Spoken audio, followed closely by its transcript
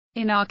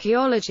In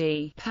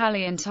archaeology,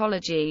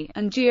 paleontology,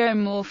 and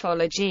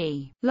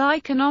geomorphology,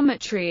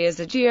 lichenometry is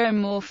a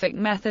geomorphic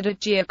method of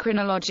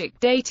geochronologic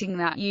dating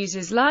that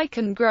uses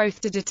lichen growth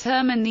to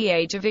determine the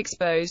age of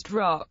exposed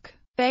rock,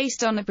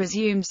 based on a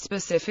presumed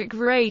specific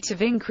rate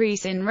of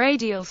increase in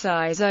radial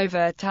size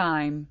over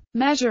time.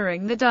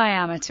 Measuring the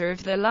diameter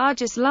of the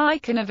largest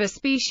lichen of a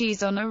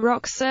species on a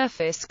rock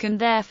surface can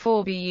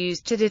therefore be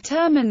used to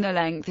determine the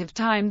length of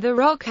time the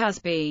rock has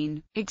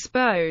been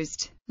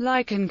exposed.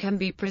 Lichen can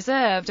be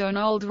preserved on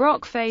old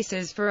rock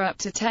faces for up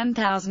to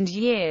 10,000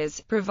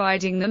 years,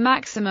 providing the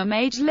maximum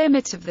age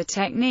limit of the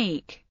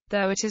technique,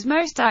 though it is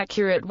most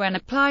accurate when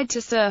applied to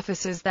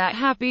surfaces that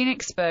have been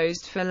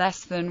exposed for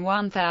less than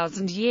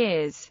 1,000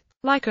 years.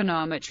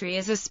 Lichenometry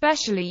is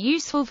especially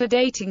useful for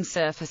dating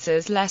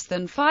surfaces less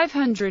than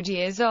 500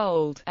 years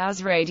old,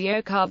 as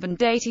radiocarbon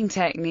dating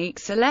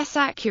techniques are less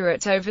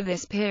accurate over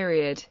this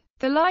period.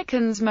 The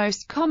lichens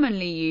most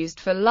commonly used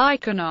for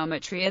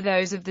lichenometry are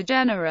those of the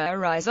genera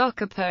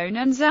Rhizocopone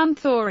and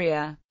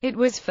Xanthoria. It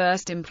was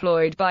first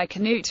employed by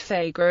Knut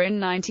Fager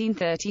in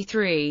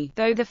 1933,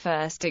 though the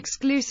first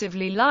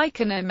exclusively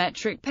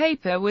lichenometric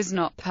paper was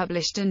not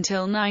published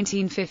until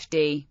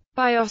 1950,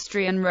 by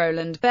Austrian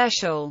Roland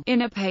Beschel,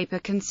 in a paper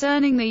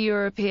concerning the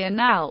European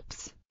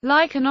Alps.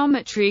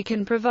 Lichenometry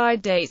can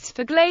provide dates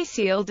for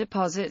glacial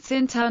deposits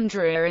in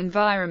tundra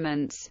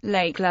environments,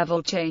 lake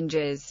level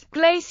changes,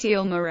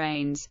 glacial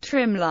moraines,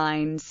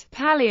 trimlines,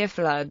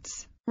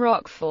 paleofloods,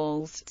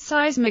 rockfalls,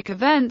 seismic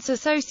events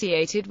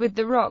associated with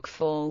the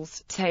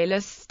rockfalls,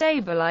 talus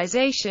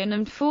stabilization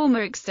and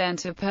former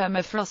extent of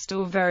permafrost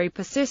or very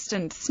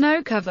persistent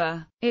snow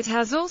cover. It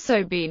has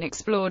also been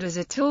explored as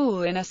a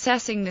tool in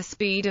assessing the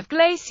speed of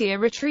glacier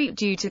retreat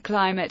due to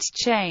climate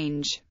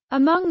change.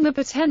 Among the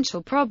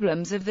potential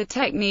problems of the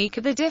technique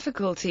are the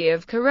difficulty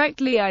of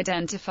correctly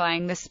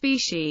identifying the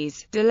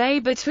species, delay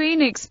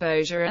between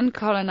exposure and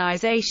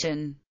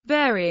colonization,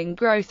 varying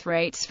growth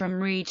rates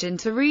from region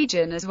to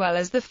region, as well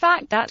as the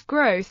fact that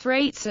growth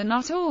rates are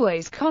not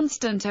always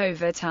constant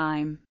over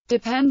time,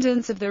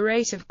 dependence of the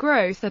rate of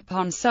growth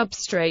upon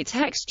substrate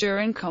texture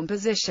and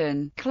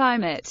composition,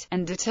 climate,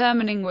 and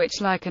determining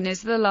which lichen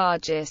is the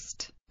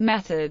largest.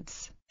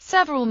 Methods.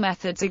 Several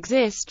methods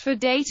exist for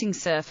dating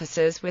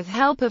surfaces with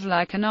help of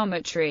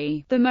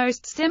lichenometry. The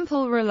most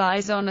simple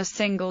relies on a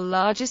single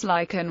largest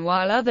lichen,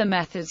 while other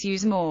methods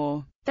use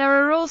more.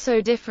 There are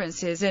also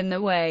differences in the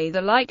way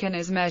the lichen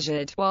is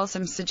measured. While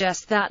some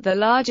suggest that the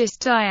largest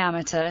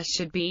diameter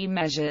should be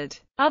measured,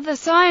 other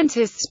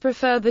scientists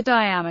prefer the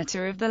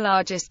diameter of the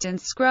largest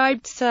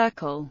inscribed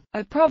circle.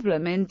 A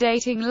problem in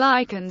dating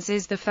lichens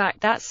is the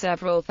fact that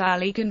several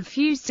thalli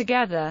fuse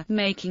together,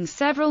 making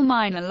several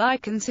minor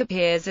lichens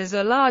appears as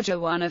a larger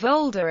one of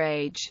older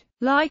age.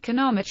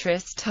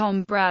 Lichenometrist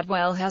Tom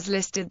Bradwell has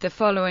listed the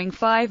following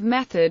 5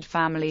 method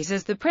families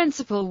as the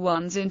principal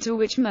ones into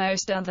which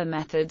most other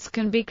methods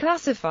can be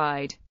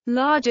classified.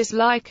 Largest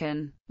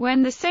lichen.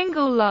 When the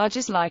single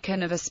largest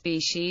lichen of a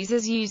species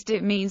is used,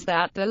 it means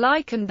that the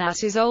lichen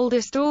that is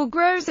oldest or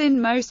grows in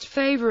most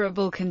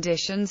favorable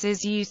conditions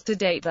is used to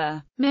date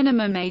the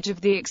minimum age of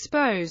the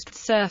exposed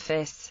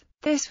surface.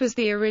 This was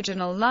the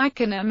original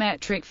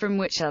lichenometric from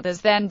which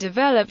others then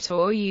developed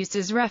or used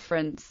as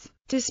reference.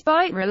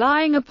 Despite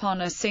relying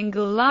upon a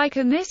single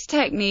lichen, this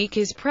technique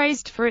is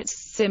praised for its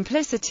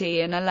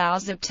simplicity and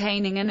allows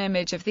obtaining an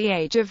image of the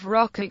age of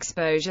rock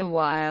exposure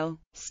while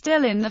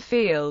still in the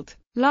field.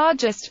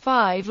 Largest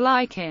 5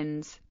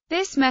 lichens.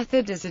 This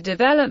method as a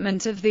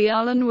development of the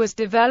Lichen was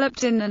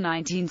developed in the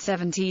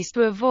 1970s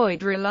to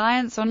avoid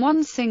reliance on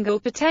one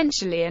single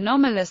potentially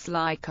anomalous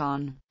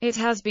lichen. It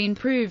has been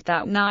proved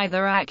that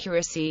neither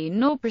accuracy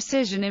nor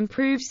precision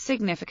improves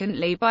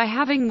significantly by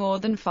having more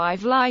than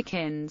 5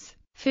 lichens.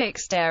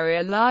 Fixed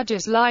area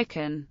largest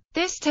lichen.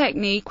 This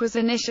technique was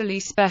initially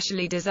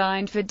specially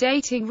designed for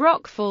dating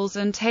rockfalls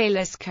and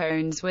talus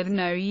cones with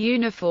no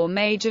uniform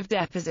age of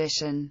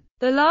deposition.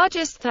 The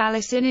largest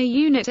thallus in a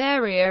unit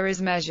area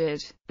is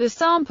measured. The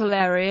sample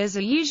areas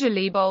are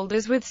usually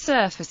boulders with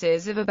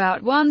surfaces of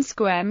about 1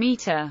 square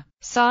meter.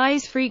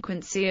 Size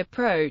frequency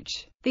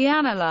approach. The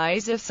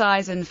analysis of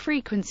size and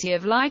frequency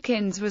of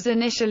lichens was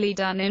initially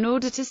done in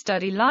order to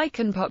study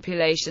lichen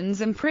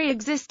populations and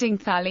pre-existing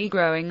thalli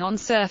growing on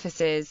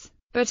surfaces,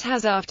 but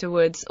has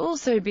afterwards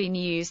also been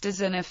used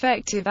as an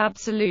effective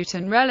absolute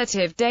and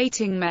relative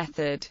dating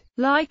method.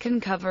 Lichen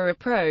cover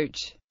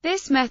approach.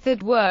 This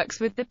method works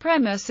with the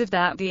premise of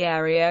that the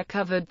area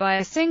covered by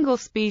a single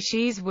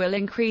species will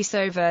increase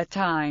over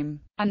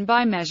time, and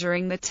by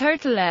measuring the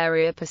total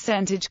area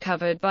percentage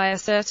covered by a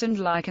certain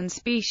lichen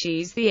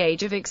species, the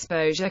age of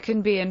exposure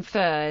can be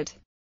inferred.